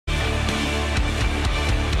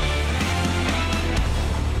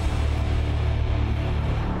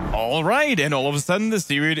All right, and all of a sudden the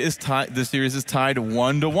series is tied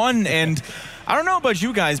 1-1, and I don't know about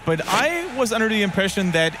you guys, but I was under the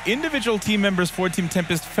impression that individual team members for Team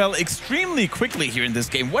Tempest fell extremely quickly here in this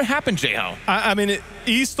game. What happened, Jayhao? I mean,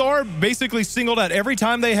 eStar basically singled out every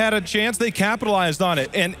time they had a chance, they capitalized on it,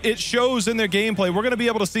 and it shows in their gameplay. We're going to be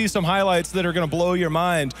able to see some highlights that are going to blow your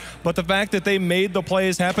mind, but the fact that they made the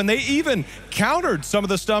plays happen, they even countered some of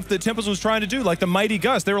the stuff that Tempest was trying to do, like the Mighty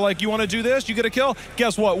Gust. They were like, you want to do this? You get a kill?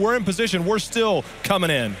 Guess what? We're in position. We're still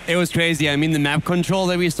coming in. It was crazy. I mean, the map control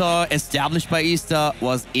that we saw established by eStar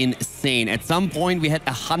was insane. At some point, we had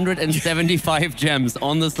 175 gems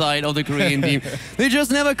on the side of the Korean team. They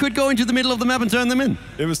just never could go into the middle of the map and turn them in.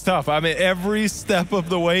 It was tough. I mean, every step of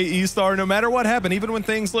the way, eStar, no matter what happened, even when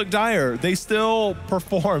things looked dire, they still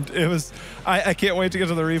performed. It was, I can't wait to get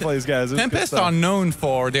to the replays, guys. Tempest are known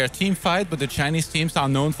for their team fight, but the Chinese teams are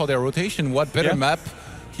known for their rotation. What better map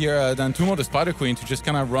here than Tumo the Spider Queen to just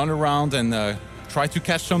kind of run around and try to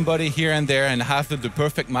catch somebody here and there and have the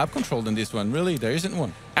perfect map control than this one. Really, there isn't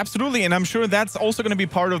one. Absolutely, and I'm sure that's also going to be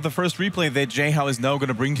part of the first replay that Jayhao is now going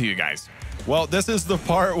to bring to you guys. Well, this is the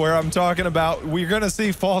part where I'm talking about. We're going to see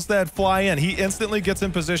Falstad fly in. He instantly gets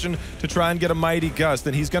in position to try and get a Mighty Gust,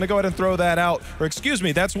 and he's going to go ahead and throw that out. Or excuse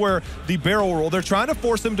me, that's where the barrel roll. They're trying to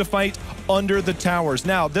force him to fight under the towers.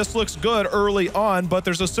 Now, this looks good early on, but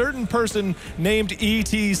there's a certain person named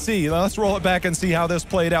ETC. Now, let's roll it back and see how this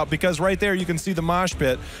played out, because right there you can see the mosh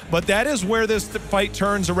pit. But that is where this fight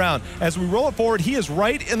turns around. As we roll it forward, he is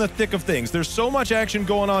right in the thick of things. There's so much action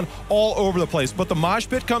going on all over the place, but the mosh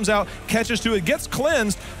pit comes out, catches to it, gets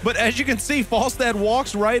cleansed, but as you can see, Falstad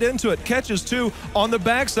walks right into it, catches two. On the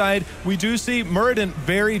backside, we do see Muradin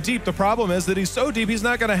very deep. The problem is that he's so deep, he's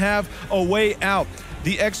not going to have a way out.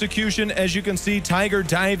 The execution, as you can see, Tiger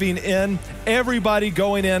diving in, everybody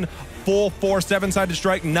going in, full force, seven-sided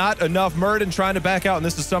strike, not enough. Muradin trying to back out, and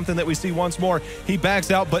this is something that we see once more. He backs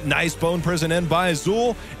out, but nice bone prison in by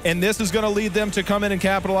Azul, and this is going to lead them to come in and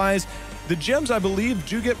capitalize. The gems, I believe,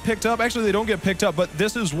 do get picked up. Actually, they don't get picked up, but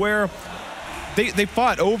this is where they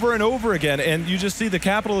fought over and over again, and you just see the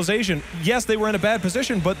capitalization. Yes, they were in a bad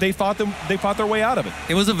position, but they fought their way out of it.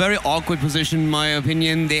 It was a very awkward position, in my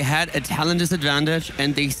opinion. They had a talent disadvantage,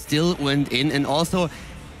 and they still went in. And also,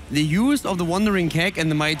 the use of the Wandering Keg and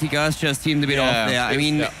the Mighty Gust just seemed a bit off there. I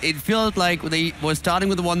mean, it felt like they were starting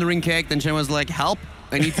with the Wandering Keg, then Shen was like, help.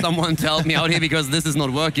 I need someone to help me out here because this is not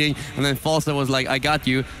working. And then Falstad was like, I got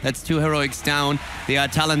you. That's 2 heroics down. They are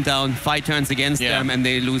talent down. 5 turns against them, and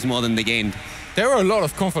they lose more than they gained. There were a lot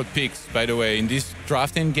of comfort picks, by the way, in this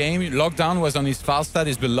drafting game. Lockdown was on his Falstad,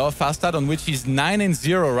 his beloved Falstad, on which he's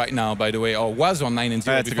 9-0 right now, by the way, or was on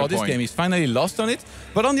 9-0 before this game. He's finally lost on it.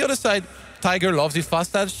 But on the other side, Tiger loves his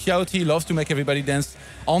Falstad. Xiaoti loves to make everybody dance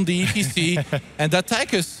on the EPC. And that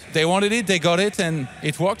Tychus, they wanted it, they got it, and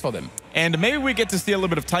it worked for them. And maybe we get to see a little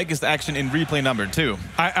bit of Tychus action in replay number 2.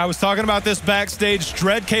 I was talking about this backstage.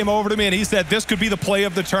 Dredd came over to me and he said this could be the play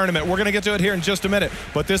of the tournament. We're going to get to it here in just a minute,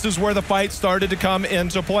 but this is where the fight started to come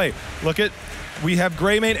into play. Look at, we have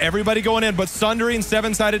Greymane, everybody going in, but Sundering,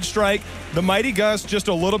 seven-sided strike. The Mighty Gust just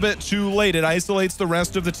a little bit too late. It isolates the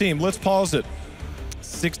rest of the team. Let's pause it.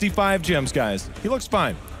 65 gems, guys. He looks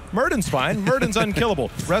fine. Muradin's fine. Muradin's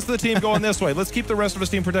unkillable. Rest of the team going this way. Let's keep the rest of his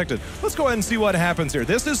team protected. Let's go ahead and see what happens here.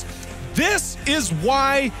 This is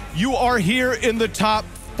why you are here in the top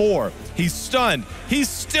 4. He's stunned. He's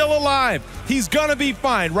still alive. He's gonna be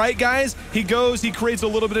fine, right, guys? He goes, he creates a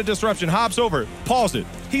little bit of disruption, hops over, pause it.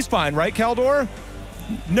 He's fine, right, Caldor?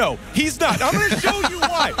 No, he's not. I'm gonna show you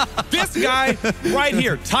why. This guy right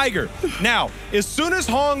here, Tiger. Now, as soon as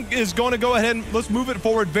Hong is going to go ahead and let's move it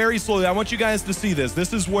forward very slowly. I want you guys to see this.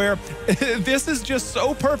 This is where, this is just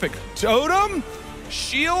so perfect. Totem,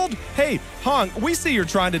 shield. Hey, Hong, we see you're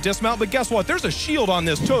trying to dismount, but guess what? There's a shield on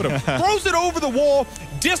this totem. Throws it over the wall,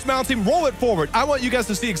 dismounts him, roll it forward. I want you guys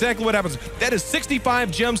to see exactly what happens. That is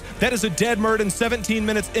 65 gems. That is a dead Muradin 17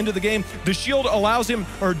 minutes into the game. The shield allows him,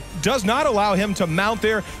 or does not allow him to mount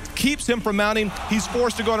there, keeps him from mounting. He's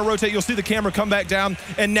forced to go on a rotate. You'll see the camera come back down,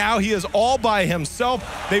 and now he is all by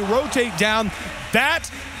himself. They rotate down. That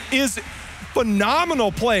is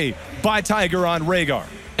phenomenal play by Tiger on Rhaegar.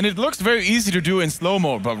 And it looks very easy to do in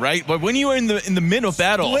slow-mo, right? But when you are in the middle of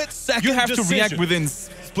battle, you have to react within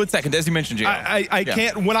split second, as you mentioned, Jay. I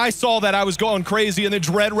can't. When I saw that, I was going crazy, and then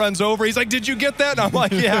Dredd runs over. He's like, did you get that? And I'm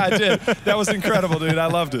like, yeah, I did. That was incredible, dude. I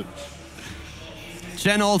loved it.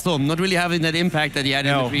 Shen also not really having that impact that he had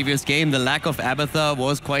in the previous game. The lack of Abathur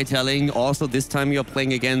was quite telling. Also, this time you're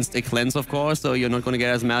playing against a cleanse, of course, so you're not going to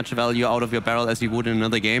get as much value out of your barrel as you would in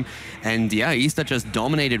another game. And yeah, eStar just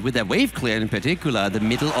dominated with their wave clear in particular, the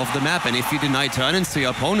middle of the map. And if you deny turn-ins to your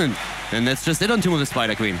opponent, then that's just it on Tomb of the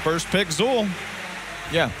Spider Queen. First pick, Zul.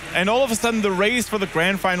 Yeah, and all of a sudden the race for the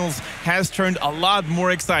grand finals has turned a lot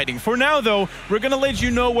more exciting. For now, though, we're going to let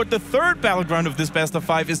you know what the third battleground of this best of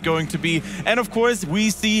 5 is going to be. And of course, we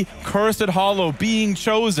see Cursed Hollow being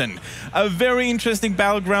chosen. A very interesting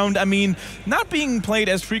battleground. I mean, not being played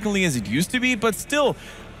as frequently as it used to be, but still,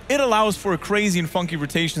 it allows for crazy and funky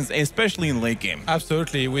rotations, especially in late game.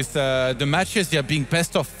 Absolutely. With the matches, yeah, being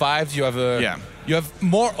best of 5s, you have you have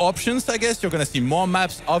more options, I guess. You're going to see more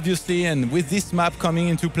maps, obviously, and with this map coming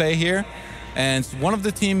into play here, and one of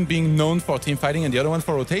the team being known for team fighting and the other one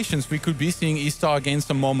for rotations, we could be seeing eStar gain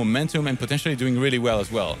some more momentum and potentially doing really well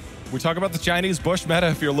as well. We talk about the Chinese bush meta.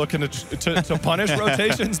 If you're looking to punish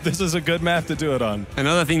rotations, this is a good map to do it on.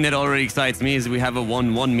 Another thing that already excites me is we have a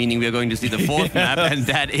 1-1, meaning we're going to see the fourth map, and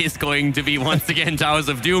that is going to be, once again, Towers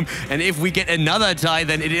of Doom. And if we get another tie,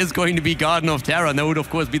 then it is going to be Garden of Terror, and that would, of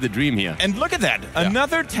course, be the dream here. And look at that.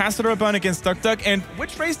 Another Tassadar bun against DuckDuck. And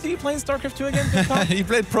which race did he play in StarCraft 2 again? He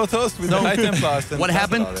played Protoss with the High Templars. What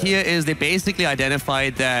happened here is they basically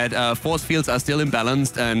identified that force fields are still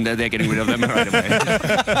imbalanced, and they're getting rid of them right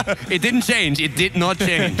away. It didn't change. It did not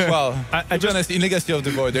change. Well, to be honest, in Legacy of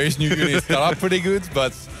the Void, there is new units that are pretty good,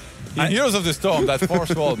 but in Heroes of the Storm, that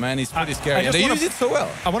force wall, man, is pretty scary. And they use it so well.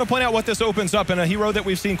 I want to point out what this opens up, and a hero that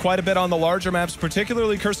we've seen quite a bit on the larger maps,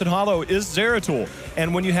 particularly Cursed Hollow, is Zeratul.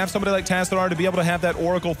 And when you have somebody like Tassadar to be able to have that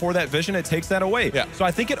Oracle for that vision, it takes that away. Yeah. So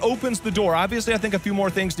I think it opens the door. Obviously, I think a few more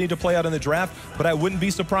things need to play out in the draft, but I wouldn't be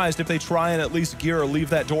surprised if they try and at least gear or leave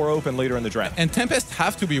that door open later in the draft. And Tempest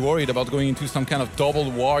have to be worried about going into some kind of double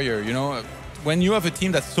warrior, you know? When you have a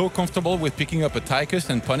team that's so comfortable with picking up a Tychus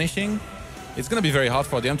and punishing, it's going to be very hard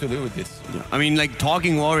for them to live with this. Yeah. I mean, like,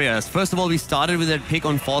 talking warriors. First of all, we started with that pick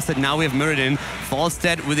on Falstad. Now we have Mirrodin.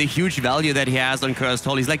 Falstad with a huge value that he has on Cursed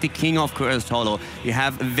Hollow. He's like the king of Cursed Hollow. You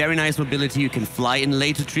have very nice mobility. You can fly in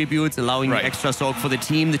later tributes, allowing you extra soak for the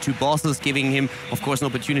team. The two bosses giving him, of course, an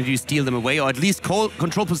opportunity to steal them away, or at least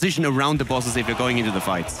control position around the bosses if you're going into the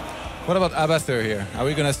fights. What about Abathur here? Are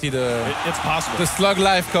we going to see it's possible. the slug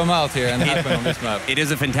life come out here and happen on this map? It is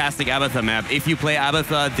a fantastic Abathur map. If you play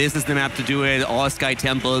Abathur, this is the map to do it. Or Sky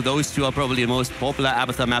Temple. Those two are probably the most popular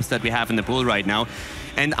Abathur maps that we have in the pool right now.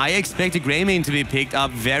 And I expect a Greymane to be picked up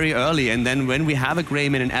very early. And then when we have a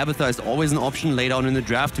Greymane, and Abathur is always an option laid on in the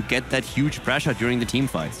draft to get that huge pressure during the team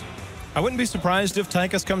fights. I wouldn't be surprised if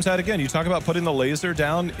Tychus comes out again. You talk about putting the laser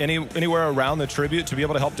down anywhere around the tribute to be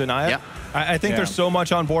able to help deny it. Yep. I think there's so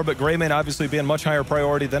much on board, but Greymane obviously being much higher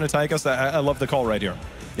priority than a Tychus. I love the call right here.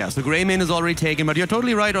 Yeah, so Greymane is already taken, but you're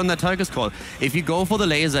totally right on that Tychus call. If you go for the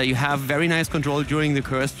laser, you have very nice control during the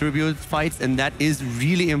Cursed Tribute fights, and that is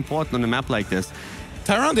really important on a map like this.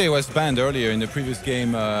 Tyrande was banned earlier in the previous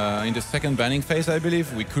game, in the second banning phase, I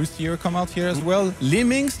believe. We could see her come out here as well. Li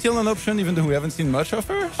Ming still an option, even though we haven't seen much of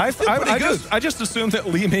her. I just assume that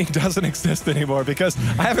Li Ming doesn't exist anymore because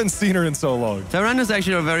I haven't seen her in so long. Tyrande is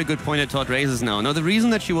actually a very good point at Todd Races now. Now, the reason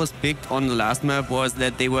that she was picked on the last map was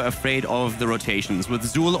that they were afraid of the rotations. With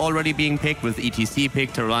Zul already being picked, with ETC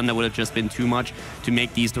picked, Tyrande would have just been too much to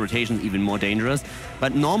make these rotations even more dangerous.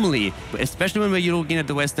 But normally, especially when we're looking at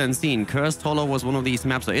the Western scene, Cursed Hollow was one of these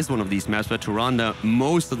maps, or is one of these maps, where Tyrande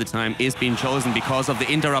most of the time is being chosen because of the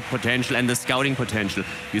interrupt potential and the scouting potential.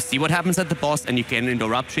 You see what happens at the boss, and you can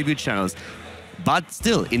interrupt tribute channels. But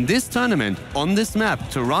still, in this tournament, on this map,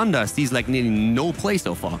 Tyrande sees like nearly no play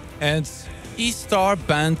so far. And eStar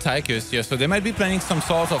banned Tychus here, so they might be playing some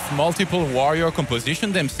sort of multiple warrior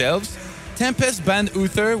composition themselves. Tempest banned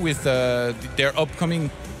Uther with their upcoming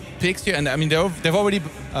picks here, and I mean they've already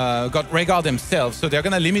got Rhaegar themselves, so they're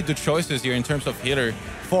going to limit the choices here in terms of healer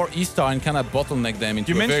for eStar and kind of bottleneck them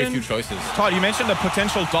into very few choices. Todd, you mentioned a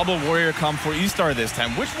potential double warrior comp for eStar this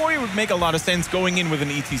time. Which warrior would make a lot of sense going in with an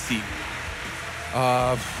ETC?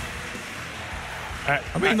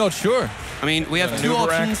 I'm not sure. I mean, we have two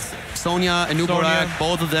options. Sonya and Nubarak,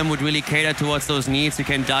 both of them would really cater towards those needs. You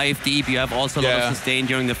can dive deep. You have also a lot of sustain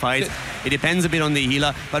during the fight. It depends a bit on the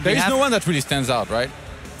healer. But there is no one that really stands out, right?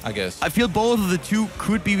 I guess. I feel both of the two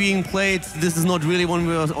could be being played. This is not really one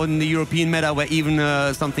on the European meta where even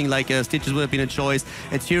something like Stitches would have been a choice.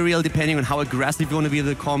 Ethereal, depending on how aggressive you want to be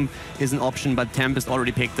the comp, is an option, but Tempest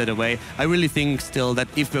already picked that away. I really think still that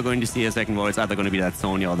if we're going to see a second war, it's either going to be that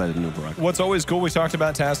Sonya or that Nubarak. What's always cool, we talked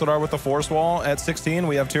about Tassadar with the Force Wall at 16.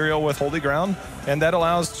 We have Tyrael with Holy Ground, and that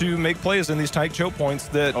allows to make plays in these tight choke points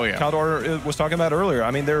that Caldor was talking about earlier. I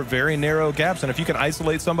mean, they're very narrow gaps, and if you can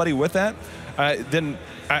isolate somebody with that, then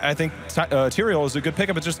I think Tyrael is a good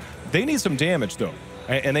pickup. It's just they need some damage, though,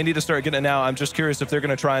 and they need to start getting it now. I'm just curious if they're going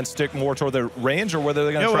to try and stick more toward their range or whether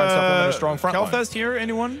they're going to try and supplement a strong front line. Kel'Thas here,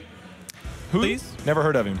 anyone? Who? Please? Never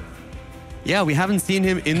heard of him. Yeah, we haven't seen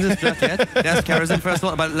him in this draft yet. There's Karazhan first of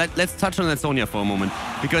all, but let's touch on that Sonya for a moment.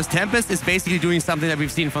 Because Tempest is basically doing something that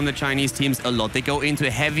we've seen from the Chinese teams a lot. They go into a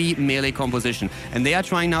heavy melee composition, and they are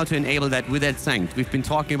trying now to enable that with that Sanct. We've been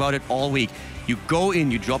talking about it all week. You go in,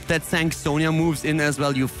 you drop that Sanct, Sonya moves in as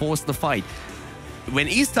well, you force the fight. When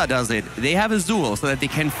eStar does it, they have Azul so that they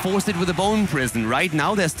can force it with a Bone Prison. Right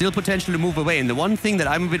now, there's still potential to move away. And the one thing that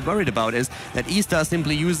I'm a bit worried about is that eStar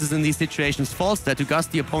simply uses in these situations Falstad to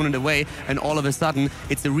gust the opponent away, and all of a sudden,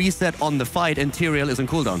 it's a reset on the fight, and Tyrael is on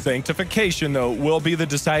cooldown. Sanctification, though, will be the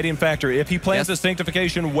deciding factor. If he plans the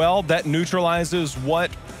Sanctification well, that neutralizes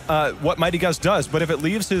what Mighty Gus does. But if it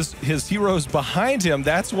leaves his heroes behind him,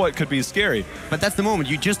 that's what could be scary. But that's the moment.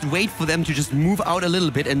 You just wait for them to just move out a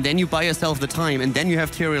little bit, and then you buy yourself the time, and then you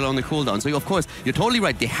have Tyrael on the cooldown. So, of course, you're totally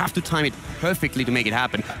right. They have to time it perfectly to make it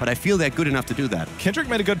happen, but I feel they're good enough to do that. Kendrick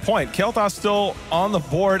made a good point. Kel'Thas still on the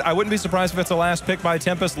board. I wouldn't be surprised if it's the last pick by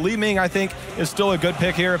Tempest. Li Ming, I think, is still a good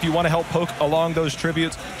pick here if you want to help poke along those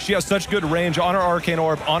tributes. She has such good range on her Arcane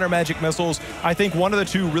Orb, on her Magic Missiles. I think one of the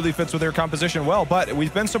two really fits with their composition well, but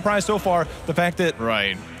we've been surprised so far the fact that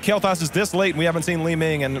Kel'Thas is this late and we haven't seen Li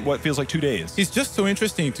Ming in what feels like 2 days. It's just so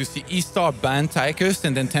interesting to see eStar ban Tychus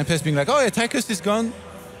and then Tempest being like, oh yeah, Tychus is gone.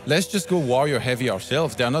 Let's just go warrior heavy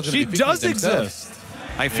ourselves. They're not going to be picking themselves. She does exist.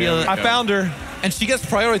 I feel I found her. And she gets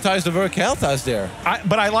prioritized over Kel'Thas there.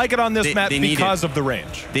 But I like it on this map because of the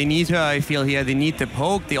range. They need her, I feel here. They need the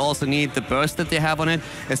poke. They also need the burst that they have on it,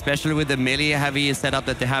 especially with the melee-heavy setup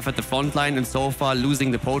that they have at the front line. And so far, losing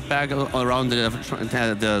the poke bag around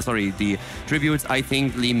the tributes, I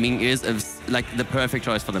think Li Ming is like the perfect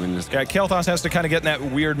choice for them in this game. Yeah, Kel'Thas has to kind of get in that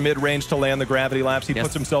weird mid-range to land the gravity laps. He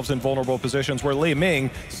puts himself in vulnerable positions where Li Ming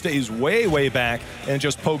stays way, way back and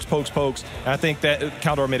just pokes. I think that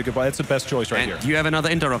Caldor made a good point. That's the best choice right here. You have another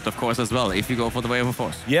interrupt, of course, as well, if you go for the Wave of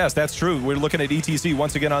Force. Yes, that's true. We're looking at ETC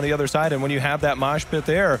once again on the other side, and when you have that mosh pit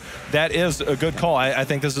there, that is a good call. I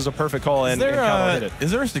think this is a perfect call, and Caldor hit it. Is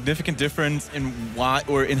there a significant difference in why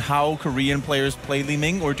or in how Korean players play Li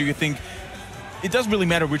Ming, or do you think it doesn't really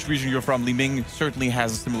matter which region you're from? Li Ming certainly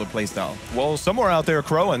has a similar playstyle. Well, somewhere out there,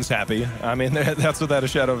 Crowan's happy. I mean, that's without a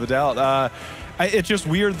shadow of a doubt. It's just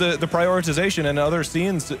weird, the prioritization. In other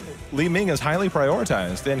scenes, Li Ming is highly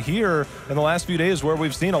prioritized. And here, in the last few days, where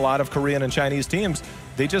we've seen a lot of Korean and Chinese teams,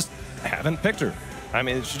 they just haven't picked her. I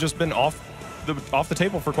mean, she's just been off the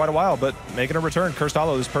table for quite a while, but making a return, Cursed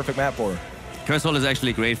Hollow is a perfect map for her. Cursed Hollow is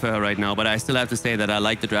actually great for her right now, but I still have to say that I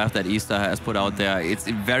like the draft that eStar has put out there. It's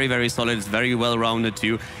very, very solid. It's very well-rounded,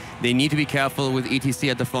 too. They need to be careful with ETC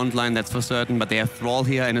at the front line, that's for certain, but they have Thrall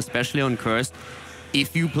here, and especially on Cursed.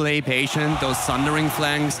 If you play patient, those Sundering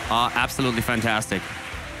flanks are absolutely fantastic.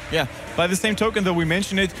 Yeah, by the same token, though, we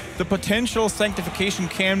mentioned it, the potential Sanctification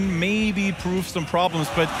can maybe prove some problems,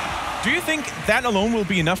 but do you think that alone will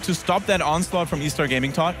be enough to stop that onslaught from eStar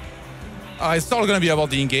Gaming, Todd? It's all going to be about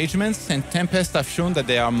the engagements, and Tempest have shown that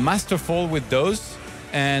they are masterful with those.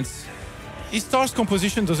 And eStar's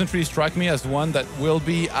composition doesn't really strike me as one that will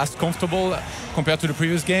be as comfortable compared to the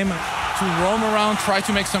previous game. To roam around, try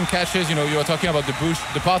to make some catches. You know, you were talking about the bush,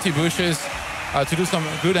 the party bushes, to do some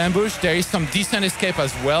good ambush. There is some decent escape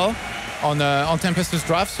as well on Tempest's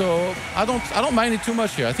draft, so I don't mind it too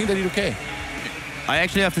much here. I think they did okay. I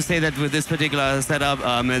actually have to say that with this particular setup,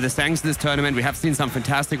 the Sanks this tournament, we have seen some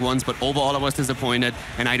fantastic ones, but overall I was disappointed,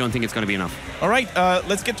 and I don't think it's going to be enough. All right,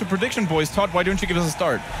 let's get to prediction, boys. Todd, why don't you give us a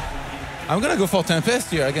start? I'm going to go for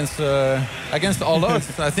Tempest here against all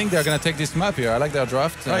odds. I think they're going to take this map here. I like their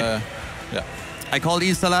draft. Right. Yeah. I called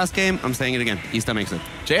eStar last game. I'm saying it again. eStar makes it.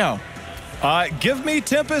 J-Ho. Give me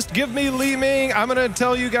Tempest. Give me Li Ming. I'm going to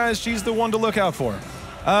tell you guys she's the one to look out for.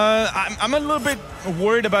 I'm a little bit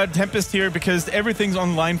worried about Tempest here because everything's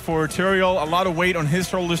on line for Tyrael, a lot of weight on his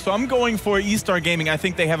shoulders, so I'm going for eStar Gaming. I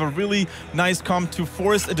think they have a really nice comp to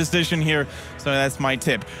force a decision here, so that's my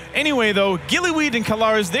tip. Anyway, though, Gillyweed and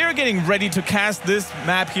Kalaris, they're getting ready to cast this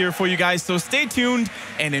map here for you guys, so stay tuned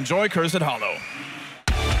and enjoy Cursed Hollow.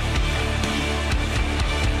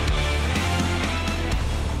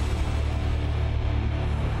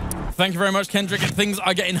 Thank you very much, Kendrick. Things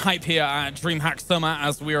are getting hype here at DreamHack Summer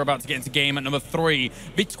as we are about to get into game at number 3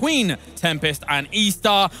 between Tempest and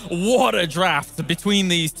eStar. What a draft between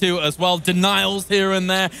these two as well. Denials here and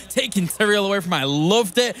there, taking Tyrael away from it. I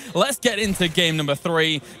loved it. Let's get into game number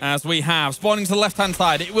 3 as we have, spawning to the left-hand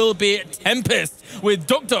side, it will be Tempest with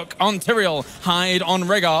Duck on Tyrael, Hyde on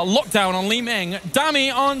Rhaegar, Lockdown on Li Ming,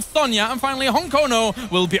 Dami on Sonya, and finally Honkono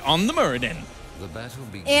will be on the Muradin.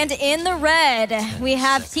 And in the red, we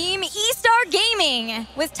have Team eStar Gaming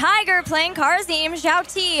with Tiger playing Karazim,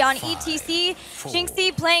 Zhao Ti on ETC,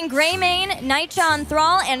 Jinxie playing Greymane, Nightja on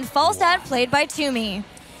Thrall, and Falstad played by Toomey.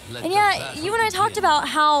 And yeah, you and I talked about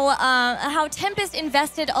how Tempest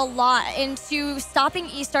invested a lot into stopping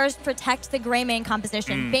eStar's Protect the Greymane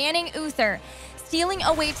composition, banning Uther, stealing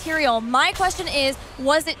away Tyrael. My question is,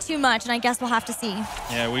 was it too much? And I guess we'll have to see.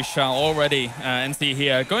 Yeah, we shall already and see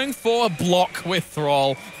here. Going for a block with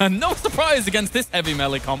Thrall. And no surprise against this heavy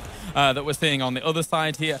melee comp that we're seeing on the other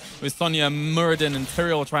side here with Sonya, Muradin, and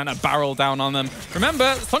Tyrael trying to barrel down on them.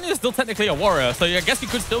 Remember, Sonya is still technically a warrior, so I guess you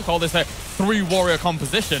could still call this a 3-warrior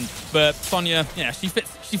composition. But Sonya, yeah, she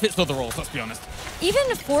fits other roles, let's be honest. Even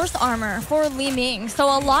force armor for Li Ming. So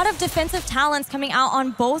a lot of defensive talents coming out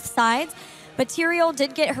on both sides. But Tyrael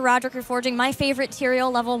did get Heraldric Reforging. My favorite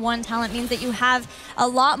Tyrael level 1 talent means that you have a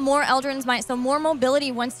lot more Eldrin's Might, so more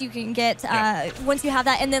mobility once you can get, once you have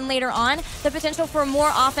that, and then later on, the potential for more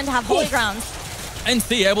often to have Holy Grounds.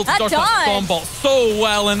 NC able to dodge that storm bolt so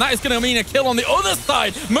well, and that is going to mean a kill on the other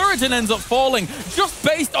side. Muradin ends up falling just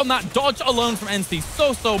based on that dodge alone from NC.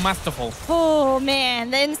 So masterful. Oh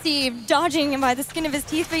man, the NC dodging by the skin of his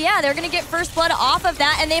teeth. But yeah, they're going to get first blood off of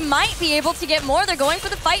that, and they might be able to get more. They're going for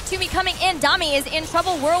the fight. Toomey coming in. Dami is in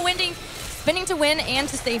trouble. Whirlwinding, spinning to win and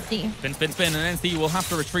to safety. Spin, and NC will have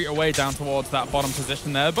to retreat away down towards that bottom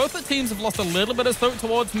position there. Both the teams have lost a little bit of soak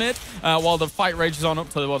towards mid, while the fight rages on up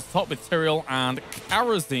towards the top with Tyrael and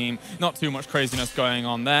Karazim. Not too much craziness going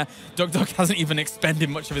on there. Duck hasn't even expended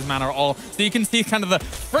much of his mana at all. So you can see kind of the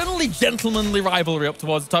friendly, gentlemanly rivalry up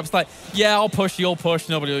towards the top. It's like, yeah, I'll push, you'll push,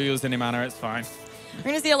 nobody will use any mana, it's fine. We're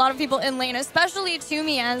going to see a lot of people in lane, especially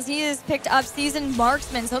Toomey, as he has picked up Seasoned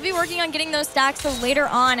Marksman. So he'll be working on getting those stacks, so later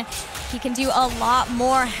on he can do a lot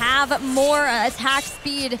more, have more attack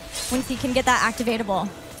speed once he can get that activatable.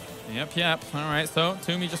 Yep. All right, so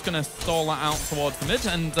Toomey just going to stall that out towards the mid,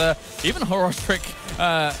 and even Heraldric,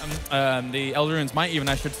 the Eldraune's Might even,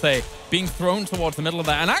 I should say, being thrown towards the middle of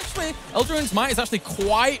that. And actually, Eldraune's Might is actually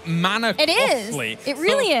quite mana costly. It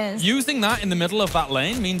really is. Using that in the middle of that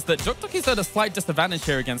lane means that Duck is at a slight disadvantage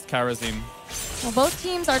here against Karazim. Well, both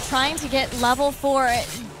teams are trying to get level 4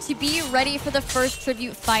 to be ready for the first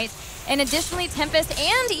tribute fight. And additionally, Tempest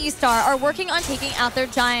and eStar are working on taking out their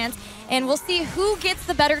giants. And we'll see who gets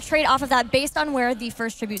the better trade off of that based on where the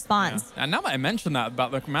first tribute spawns. Yeah. And now that I mentioned that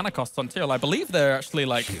about the mana costs on Tyrael, I believe they're actually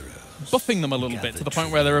like buffing them a little bit to the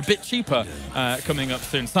point where they're a bit cheaper coming up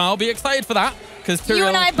soon. So I'll be excited for that because Tyrael... You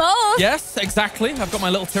and I both. Yes, exactly. I've got my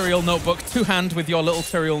little Tyrael notebook, 2-hand with your little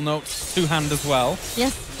Tyrael notes, 2-hand as well.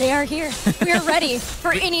 Yes, they are here. We are ready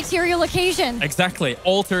for any Tyrael occasion. Exactly.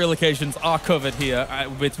 All Tyrael occasions are covered here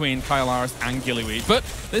between Kylaris and Gillyweed. But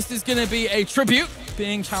this is going to be a tribute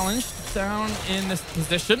being challenged down in this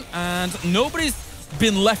position, and nobody's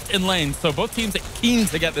been left in lane, so both teams are keen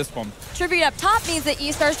to get this one. Tribute up top means that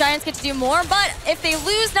eStar's Giants get to do more, but if they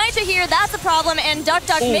lose Nightja here, that's a problem, and Duck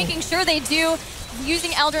making sure they do,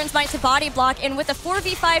 using Eldrin's Might to body block, and with a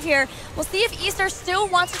 4v5 here, we'll see if eStar still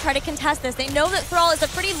wants to try to contest this. They know that Thrall is a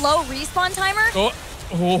pretty low respawn timer.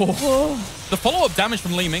 The follow-up damage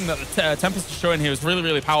from Li Ming that the Tempest is showing here is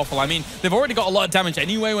really powerful. I mean, they've already got a lot of damage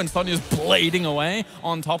anyway when Sonya's blading away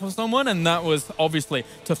on top of someone, and that was obviously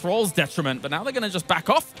to Thrall's detriment. But now they're going to just back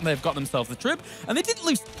off. They've got themselves the trip, and they didn't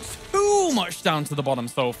lose too much down to the bottom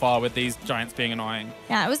so far with these giants being annoying.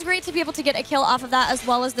 Yeah, it was great to be able to get a kill off of that as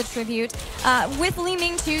well as the tribute. With Li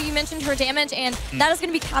Ming too, you mentioned her damage, and that is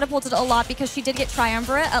going to be catapulted a lot because she did get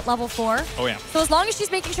Triumvirate at level 4. Oh yeah. So as long as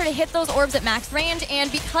she's making sure to hit those orbs at max range,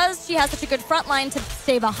 and because she has such a good front line to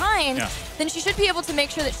stay behind, then she should be able to make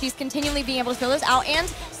sure that she's continually being able to throw those out and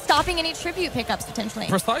stopping any tribute pickups potentially.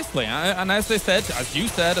 Precisely, and as they said, as you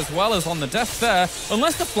said, as well as on the desk there,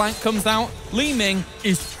 unless the flank comes out, Li Ming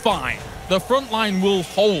is fine. The front line will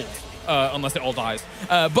hold. Unless it all dies.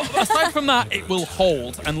 But aside from that, it will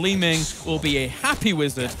hold, and Li Ming will be a happy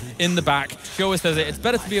wizard in the back. She always says it's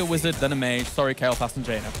better to be a wizard than a mage. Sorry, Kael'thas and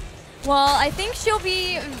Jaina. Well, I think she'll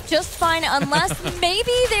be just fine unless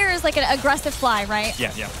maybe there's like an aggressive fly, right?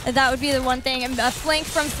 Yeah. That would be the one thing, a flank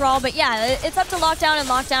from Thrall. But yeah, it's up to Lockdown, and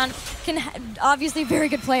Lockdown can obviously very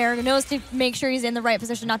good player, knows to make sure he's in the right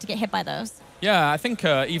position not to get hit by those. Yeah, I think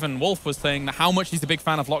even Wolf was saying how much he's a big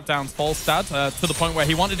fan of Lockdown's Falstad, to the point where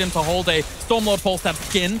he wanted him to hold a Stormlord Falstad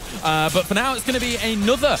skin. But for now, it's going to be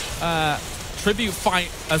another tribute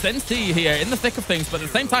fight as NC here in the thick of things. But at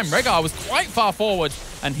the same time, Rehgar was quite far forward,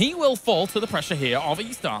 and he will fall to the pressure here of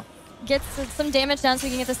eStar. Gets some damage down so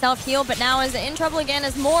he can get the self-heal, but now is in trouble again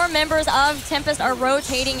as more members of Tempest are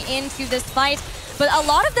rotating into this fight. But a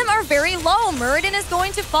lot of them are very low. Muradin is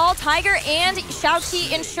going to fall. Tiger and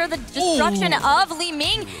Xiaoti ensure the destruction of Li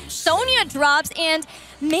Ming. Sonya drops, and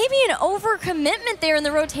maybe an overcommitment there in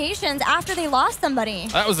the rotations after they lost somebody.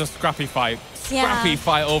 That was a scrappy fight. Scrappy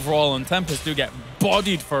fight overall, and Tempest do get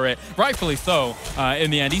bodied for it. Rightfully so.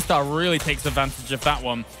 In the end, eStar really takes advantage of that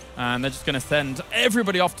one. And they're just going to send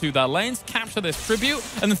everybody off to their lanes, capture this tribute.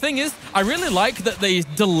 And the thing is, I really like that they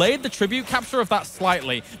delayed the tribute capture of that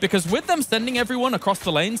slightly, because with them sending everyone across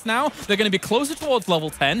the lanes now, they're going to be closer towards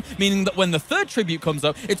level 10, meaning that when the third tribute comes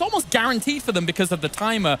up, it's almost guaranteed for them because of the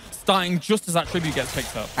timer starting just as that tribute gets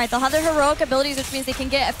picked up. Right, they'll have their heroic abilities, which means they can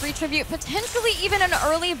get a free tribute, potentially even an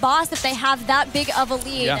early boss if they have that big of a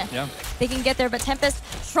lead. Yeah. They can get there, but Tempest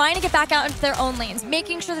trying to get back out into their own lanes,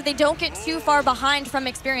 making sure that they don't get too far behind from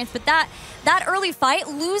experience. But that early fight,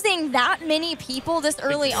 losing that many people this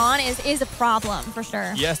early on is a problem for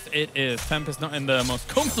sure. Yes, it is. Tempest not in the most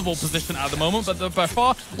comfortable position at the moment, but by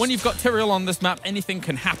far, when you've got Tyrael on this map, anything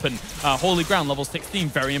can happen. Holy Ground, level 16,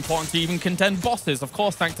 very important to even contend bosses. Of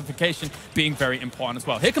course, Sanctification being very important as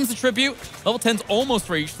well. Here comes the tribute. Level 10's almost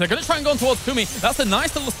reached. They're going to try and go on towards Kumi. That's a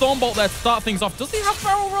nice little Stormbolt there to start things off. Does he have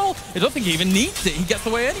barrel roll? I don't think he even needs it. He gets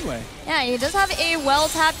away anyway. Yeah, he does have a well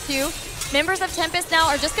tap too. Members of Tempest now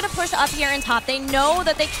are just going to push up here in top. They know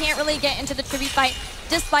that they can't really get into the tribute fight,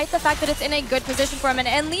 despite the fact that it's in a good position for him.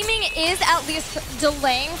 And Li Ming is at least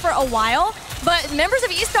delaying for a while, but members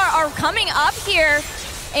of eStar are coming up here,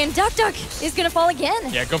 and Duck is going to fall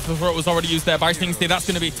again. Yeah, Go for the Throat was already used there by Stingstay. That's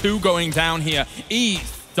going to be 2 going down here.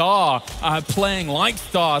 eStar playing like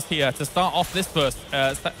stars here to start off this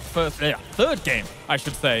third game, I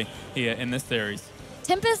should say, here in this series.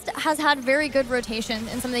 Tempest has had very good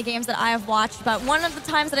rotations in some of the games that I have watched, but one of the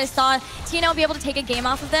times that I saw TNL be able to take a game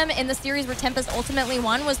off of them in the series where Tempest ultimately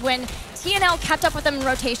won was when TNL kept up with them in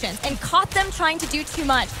rotations and caught them trying to do too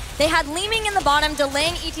much. They had Li Ming in the bottom,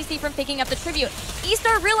 delaying ETC from picking up the tribute.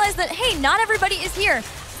 eStar realized that, hey, not everybody is here.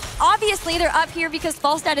 Obviously, they're up here because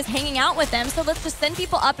Falstad is hanging out with them, so let's just send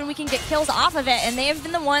people up and we can get kills off of it. And they have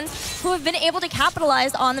been the ones who have been able to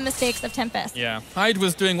capitalize on the mistakes of Tempest. Yeah, Hyde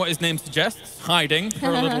was doing what his name suggests, hiding for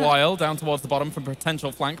a little while down towards the bottom for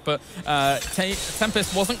potential flank, but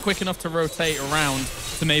Tempest wasn't quick enough to rotate around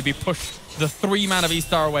to maybe push the 3-man of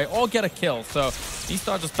eStar away or get a kill. So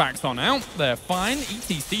eStar just backs on out. They're fine.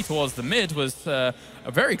 ETC towards the mid was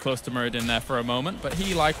very close to Muradin there for a moment, but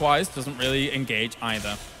he likewise doesn't really engage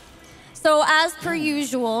either. So as per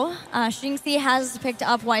usual, Stingstay has picked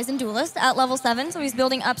up Wizened Duelist at level 7, so he's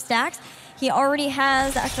building up stacks. He already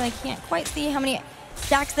has, actually I can't quite see how many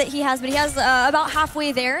stacks that he has, but he has about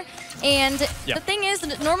halfway there. And the thing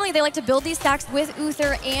is, normally they like to build these stacks with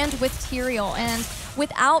Uther and with Tyrael, and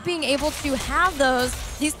without being able to have those,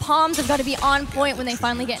 these palms have got to be on point when they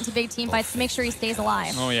finally get into big team fights to make sure he stays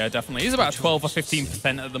alive. Oh yeah, definitely. He's about 12 or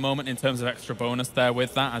 15% at the moment in terms of extra bonus there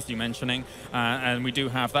with that, as you're mentioning. And we do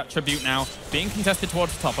have that tribute now being contested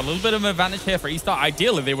towards the top. A little bit of an advantage here for eStar.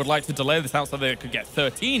 Ideally, they would like to delay this out so they could get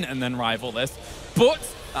 13 and then rival this. But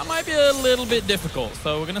that might be a little bit difficult.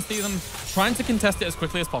 So we're going to see them trying to contest it as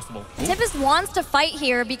quickly as possible. Tempest wants to fight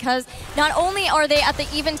here because not only are they at the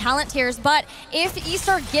even talent tiers, but if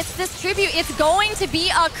eStar gets this tribute, it's going to be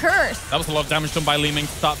a curse. That was a lot of damage done by Li Ming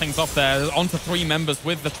to start things off there. On to 3 members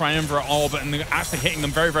with the Triumvirate Orb, and they're actually hitting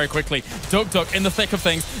them very, very quickly. Duck in the thick of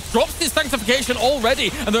things drops his Sanctification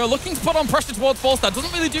already, and they're looking to put on pressure towards Falstad.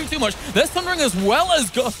 Doesn't really do too much. They're Sundering as well as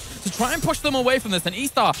Gus to try and push them away from this, and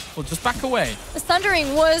eStar will just back away. The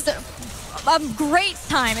Sundering was a great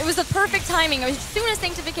time. It was the perfect timing. As soon as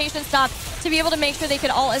Sanctification stopped, to be able to make sure they could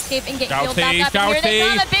all escape and get healed back up. And here they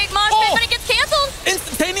come, a big mosh pit, but it gets canceled.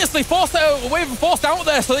 Instantaneously forced out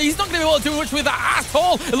there, so he's not going to be able to do much with that at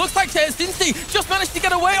all. It looks like Stingstay just managed to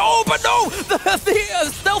get away. Oh, but no! The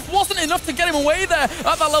stealth wasn't enough to get him away there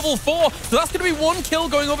at that level 4. So that's going to be 1 kill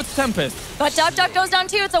going over to Tempest. But Duck goes down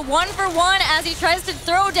too. It's a 1-for-1 as he tries to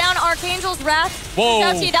throw down Archangel's Wrath. Whoa.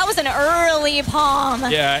 That was an early palm.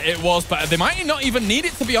 Yeah, it was, but they might not even need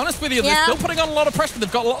it, to be honest with you. They're still putting on a lot of pressure.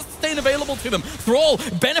 They've got lots of sustain available to them. Thrall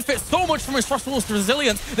benefits so much from his Frostwolf's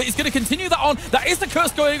resilience that he's going to continue that on. That is the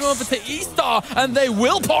curse going over to eStar, and they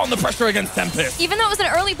will put on the pressure against Tempest. Even though it was an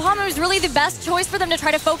early palm, it was really the best choice for them to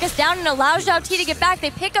try to focus down and allow Xiaoti to get back.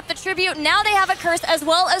 They pick up the tribute. Now they have a curse as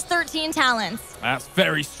well as 13 talents. That's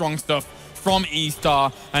very strong stuff from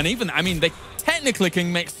eStar. And even, I mean, they technically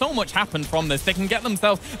can make so much happen from this. They can get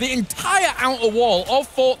themselves the entire outer wall of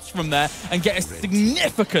forts from there and get a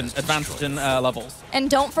significant advantage in levels. And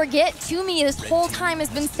don't forget, Toomey this whole time has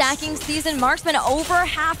been stacking season marksmen over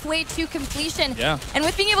halfway to completion. Yeah. And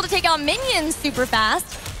with being able to take out minions super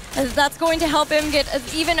fast, that's going to help him get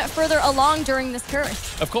even further along during this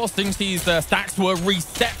curse. Of course, since his stacks were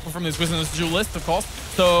reset from his Wizard's Duelist, of course,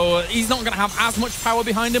 so he's not going to have as much power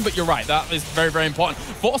behind him, but you're right, that is very, very important.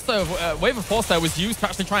 Wave of Force there was used to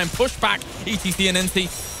actually try and push back ETC and NC,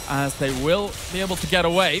 as they will be able to get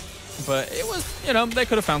away, but it was, you know, they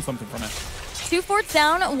could have found something from it. 2 forts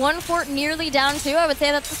down, 1 fort nearly down too. I would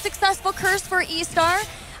say that's a successful curse for eStar.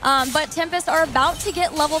 But Tempest are about to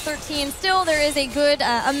get level 13. Still, there is a good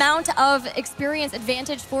amount of experience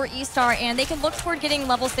advantage for eStar, and they can look toward getting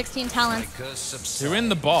level 16 talents. They're in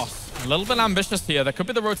the boss. A little bit ambitious here. There could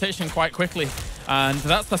be the rotation quite quickly. And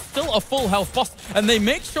that's still a full health boss. And they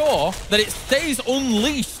make sure that it stays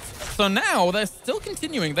unleashed. So now they're still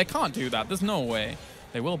continuing. They can't do that. There's no way.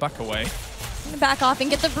 They will back away. Back off and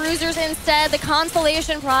get the bruisers instead. The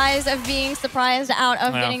consolation prize of being surprised out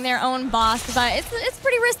of getting their own boss. But it's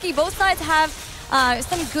pretty risky. Both sides have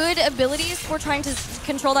some good abilities for trying to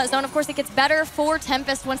control that zone. Of course, it gets better for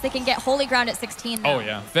Tempest once they can get Holy Ground at 16. Though. Oh,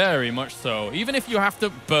 yeah. Very much so. Even if you have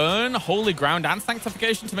to burn Holy Ground and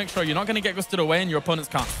Sanctification to make sure you're not going to get gusted away and your opponents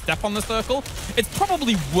can't step on the circle, it's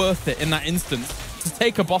probably worth it in that instance to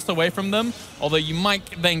take a boss away from them, although you might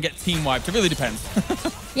then get team wiped. It really depends.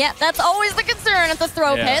 Yeah, that's always the concern at the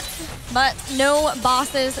throw pits. But no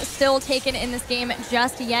bosses still taken in this game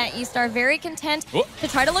just yet. eStar very content to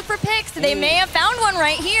try to look for picks. They may have found one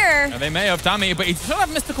right here. Yeah, they may have, Dammy, but he doesn't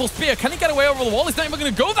have Mystical Spear. Can he get away over the wall? He's not even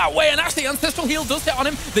going to go that way. And actually, Ancestral Heal does hit on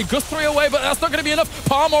him. They gust 3 away, but that's not going to be enough.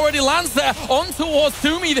 Palm already lands there on towards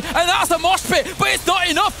Toomey. And that's a mosh pit, but it's not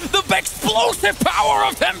enough. The explosive power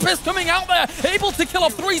of Tempest coming out there. Able to kill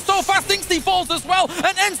off 3 so fast. Thinks he falls as well.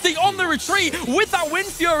 And NC on the retreat with that Wind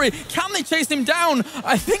Fury. Can they chase him down?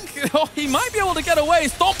 I think he might be able to get away.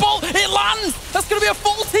 Stomple, it lands. That's going to be a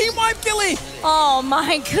full team wipe, Gilly. Oh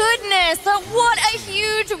my goodness. What a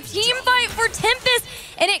huge team fight for Tempest.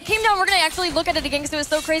 And it came down, we're going to actually look at it again because it was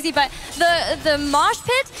so crazy, but the mosh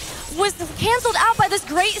pit was canceled out by this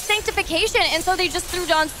great Sanctification, and so they just threw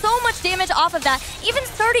down so much damage off of that. Even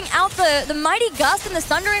starting out, the Mighty Gust and the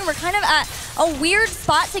Sundering were kind of at a weird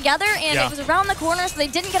spot together, and it was around the corner, so they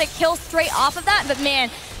didn't get a kill straight off of that, but man,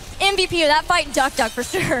 MVP of that fight, Duck for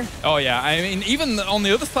sure. Oh yeah, I mean, even on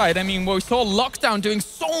the other side, I mean, we saw Lockdown doing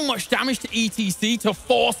so much damage to ETC to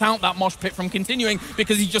force out that mosh pit from continuing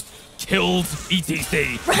because he just killed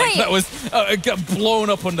ETC. Right. That was blown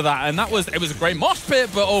up under that, and it was a great mosh pit,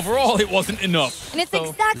 but overall it wasn't enough. And it's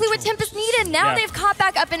exactly what Tempest needed. Now they've caught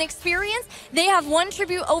back up in experience. They have 1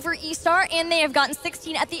 tribute over eStar, and they have gotten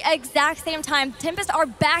 16 at the exact same time. Tempest are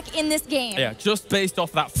back in this game. Yeah, just based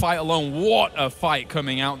off that fight alone, what a fight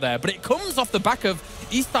coming out there. But it comes off the back of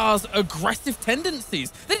eStar's aggressive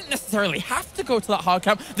tendencies. They didn't necessarily have to go to that hard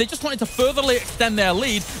camp. They just wanted to furtherly extend their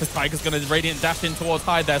lead. As Tiger's going to Radiant dash in towards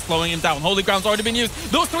Hyde there, slowing him down. Holy Ground's already been used.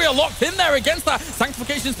 Those 3 are locked in there against that.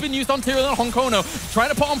 Sanctification's been used on Tyrion and Honkono. Trying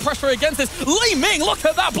to put on pressure against this. Li Ming, look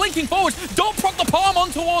at that, blinking forward. Don't proc the palm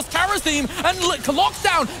on towards Karazim. And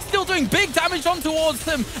Lockdown still doing big damage on towards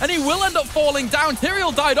him. And he will end up falling down.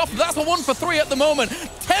 Tyrion died off. That's a 1 for 3 at the moment.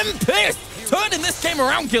 Tempest turning this game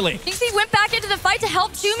around, Gilly. Dixie went back into the fight to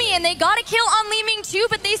help Toomey, and they got a kill on Li Ming too,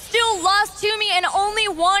 but they still lost Toomey, and only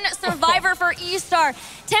 1 survivor for eStar.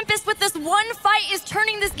 Tempest, with this 1 fight, is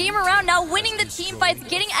turning this game around, now winning the team fights,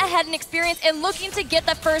 getting ahead in experience, and looking to get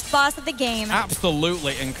the first boss of the game.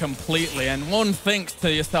 Absolutely and completely, and one thinks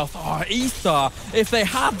to yourself, oh, eStar, if they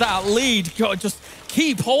had that lead, God, just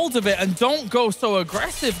keep hold of it and don't go so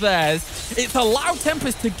aggressive there. It's allowed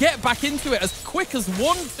Tempest to get back into it as quick as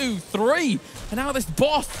 1, 2, 3. And now this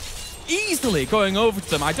boss easily going over to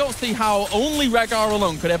them. I don't see how only Rehgar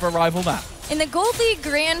alone could ever rival that. In the Gold League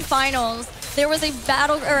Grand Finals, there was a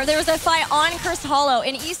fight on Cursed Hollow,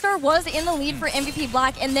 and eStar was in the lead for MVP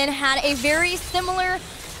Black and then had a very similar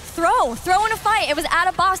throw in a fight. It was at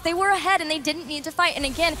a boss. They were ahead and they didn't need to fight. And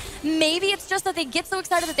again, maybe it's just that they get so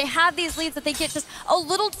excited that they have these leads that they get just a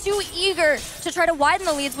little too eager to try to widen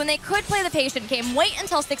the leads when they could play the patient game, wait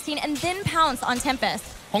until 16, and then pounce on Tempest.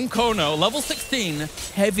 Honkono, level 16,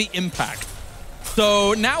 heavy impact.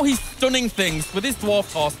 So now he's stunning things with his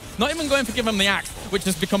Dwarf Toss, not even going for give him the Axe, which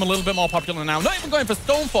has become a little bit more popular now. Not even going for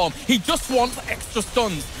Stone Form. He just wants extra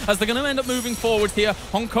stuns as they're going to end up moving forward here.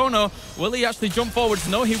 Honkono, will he actually jump forwards?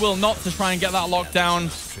 No, he will not, to try and get that lockdown.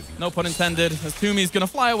 No pun intended, as Tumi's going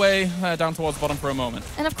to fly away down towards bottom for a moment.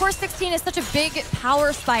 And of course, 16 is such a big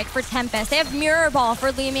power spike for Tempest. They have Mirror Ball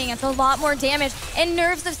for Li Ming. It's a lot more damage. And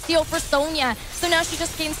Nerves of Steel for Sonya. So now she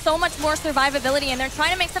just gains so much more survivability, and they're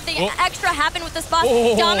trying to make something extra happen with this boss.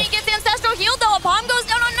 Dami gets the Ancestral Heal, though. A bomb goes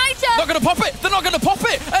down on Nitya. Not going to pop it. They're not going to pop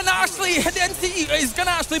it. And actually, the NC is going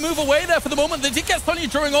to actually move away there for the moment. They did get Sonya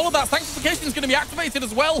during all of that. Sanctification is going to be activated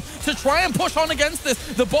as well to try and push on against this.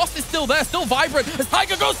 The boss is still there, still vibrant. As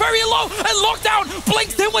Tiger goes very low, and Lockdown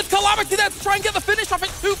blinks in with Calamity there to try and get the finish off.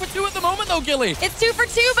 It's 2 for 2 at the moment, though, Gilly. It's 2 for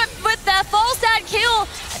 2, but with the false dad kill,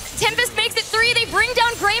 Tempest makes it 3. They bring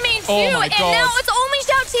down Greymane too, and now it's only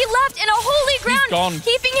Xiao Qi left in a holy ground,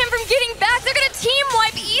 keeping him from getting back. They're going to team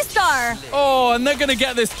wipe eStar. Oh, and they're going to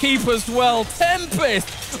get this keep as well.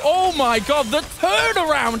 Tempest. Oh my God, the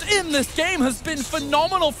turnaround in this game has been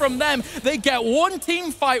phenomenal from them. They get 1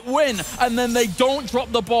 team fight win, and then they don't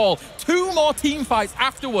drop the ball. 2 more team fights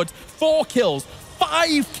afterwards. 4 kills,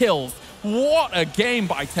 5 kills. What a game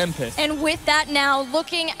by Tempest. And with that now,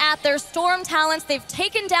 looking at their Storm talents, they've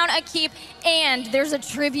taken down a keep, and there's a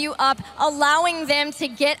tribute up, allowing them to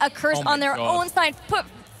get a curse on their own side, put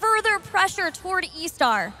further pressure toward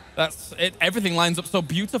eStar. That's it. Everything lines up so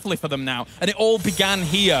beautifully for them now. And it all began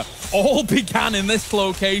here. All began in this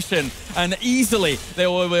location. And easily they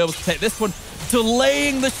will be able to take this one,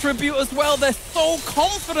 delaying the tribute as well. They're so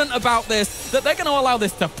confident about this that they're going to allow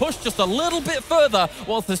this to push just a little bit further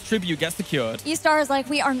whilst this tribute gets secured. eStar is like,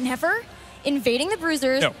 we are never invading the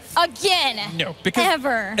Bruisers again. No, because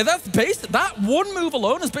ever. That one move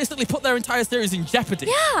alone has basically put their entire series in jeopardy.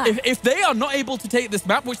 Yeah. If they are not able to take this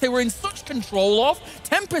map, which they were in such control of,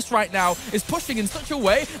 Tempest right now is pushing in such a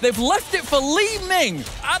way, they've left it for Li Ming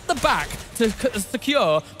at the back to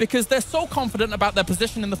secure because they're so confident about their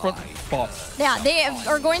position in the front spot. Yeah, they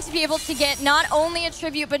are going to be able to get not only a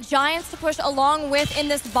tribute, but Giants to push along with in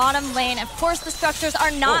this bottom lane. Of course, the structures are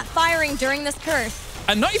not firing during this curse.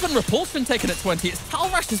 And not even Repulsion taken at 20, it's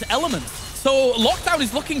Talrash's Elements. So Lockdown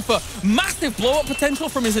is looking for massive blow-up potential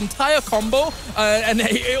from his entire combo, and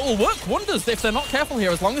it will work wonders if they're not careful here,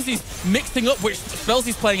 as long as he's mixing up which spells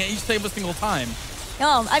he's playing at each single time.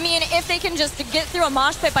 No, I mean, if they can just get through a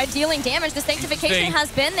mosh pit by dealing damage, the Sanctification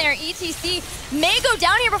has been there. ETC may go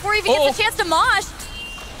down here before he even gets a chance to mosh.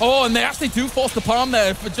 Oh, and they actually do force the palm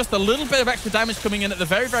there for just a little bit of extra damage coming in at the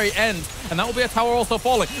very, very end. And that will be a tower also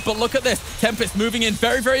falling. But look at this. Tempest moving in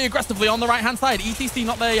very, very aggressively on the right-hand side. ETC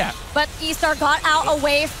not there yet. But eStar got out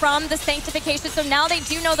away from the Sanctification, so now they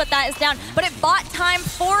do know that that is down. But it bought time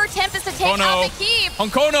for Tempest to take out the keep.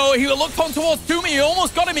 Honkono, he looked on towards Tumi. He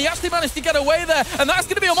almost got him. He actually managed to get away there. And that's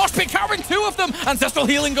going to be a mosh pit carrying 2 of them. Ancestral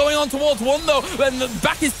Healing going on towards 1, though. And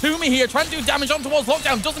back is Tumi here, trying to do damage on towards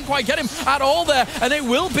Lockdown. Doesn't quite get him at all there. And it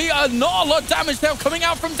will be not a lot of damage now coming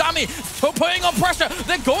out from Dami. So putting on pressure.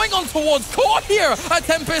 They're going on towards core here at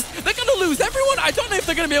Tempest. They're going to lose everyone. I don't know if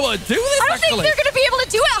they're going to be able to do this, I don't think they're going to be able to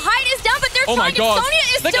do it. Hyde is down, but they're trying. Sonya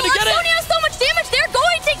is still up. Sonya has so much damage. They're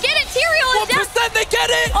going to get it. Tyrael is down. 1%, they get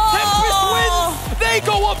it. Tempest wins. They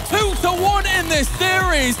go up 2-1 in this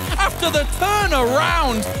series after the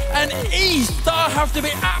turnaround. And eStar have to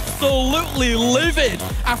be absolutely livid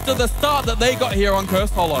after the start that they got here on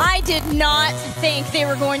Cursed Hollow. I did not think they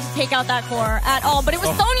were going to take out that core at all, but it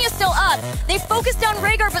was Sonya still up. They focused down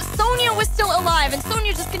Rhaegar, but Sonya was still alive, and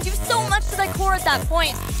Sonya just can do so much to that core at that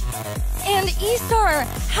point. And eStar,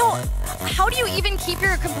 how do you even keep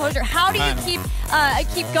your composure? How do you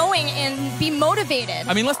keep going and be motivated?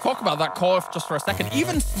 I mean, let's talk about that core just for a second.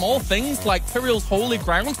 Even small things like Tyrael's Holy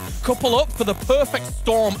Ground couple up for the perfect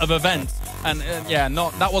storm of events. And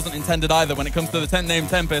that wasn't intended either when it comes to the 10-name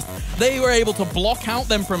Tempest. They were able to block out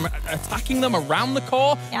them from attacking them around the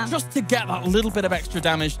core just to get that little bit of extra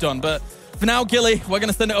damage done. But for now, Gilly, we're going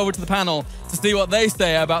to send it over to the panel to see what they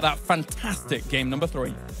say about that fantastic game number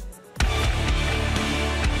 3.